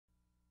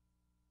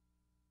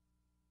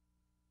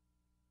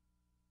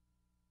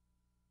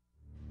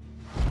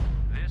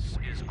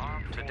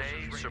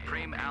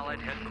Supreme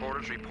Allied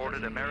Headquarters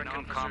reported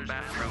American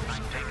combat troops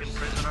taken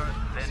prisoner,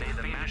 then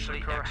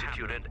fiendishly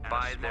executed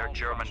by their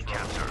German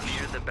captors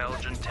near the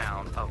Belgian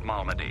town of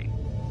Malmedy.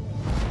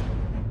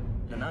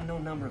 An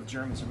unknown number of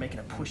Germans are making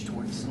a push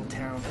toward this little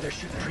town. They're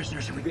shooting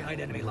prisoners and we're behind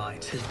enemy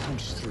lines. They've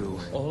punched through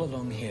all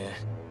along here.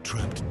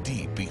 Trapped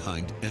deep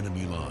behind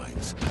enemy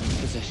lines.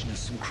 Possession of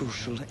some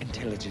crucial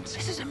intelligence.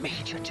 This is a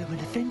major German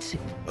offensive.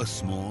 A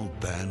small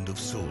band of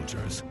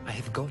soldiers I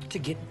have got to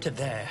get to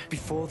there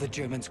before the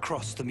Germans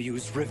cross the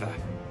Meuse River.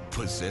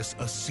 possess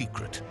a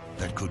secret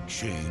that could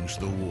change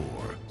the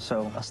war.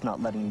 So us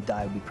not letting you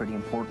die would be pretty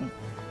important.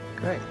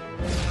 Great.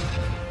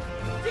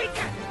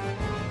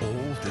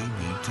 All they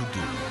need to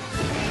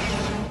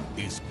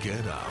do is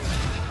get out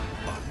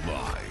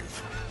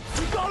alive.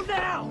 We go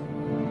now!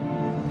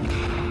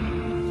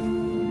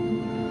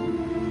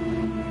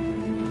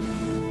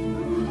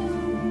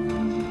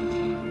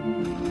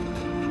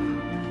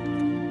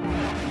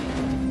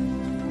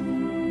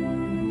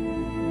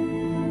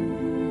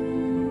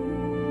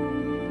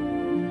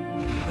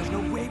 There's no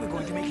way we're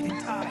going to make it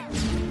in time.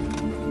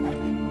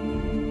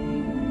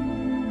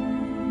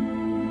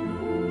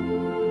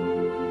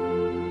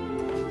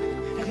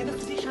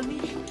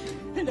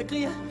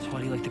 So why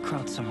do you like the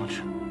crowd so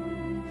much?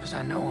 Because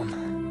I know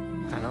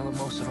them. I know that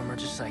most of them are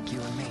just like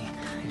you and me.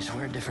 They just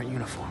wear a different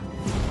uniform.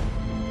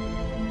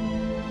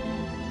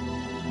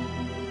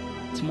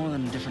 It's more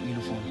than a different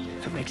uniform.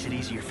 If it makes it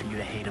easier for you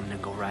to hate them,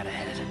 then go right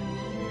ahead.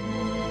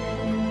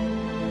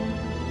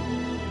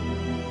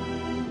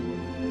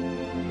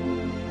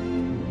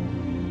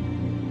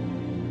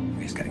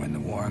 We just gotta win the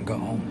war and go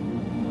home.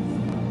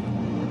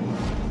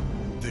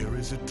 There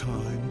is a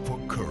time for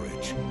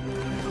courage.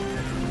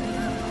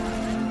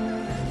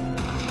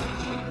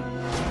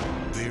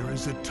 There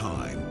is a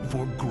time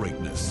for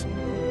greatness.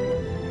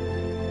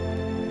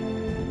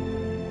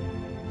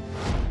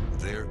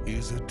 There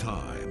is a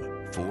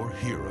time for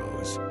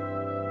heroes.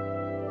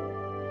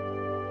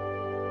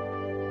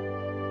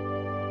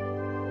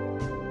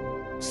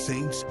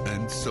 Saints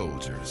and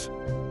soldiers.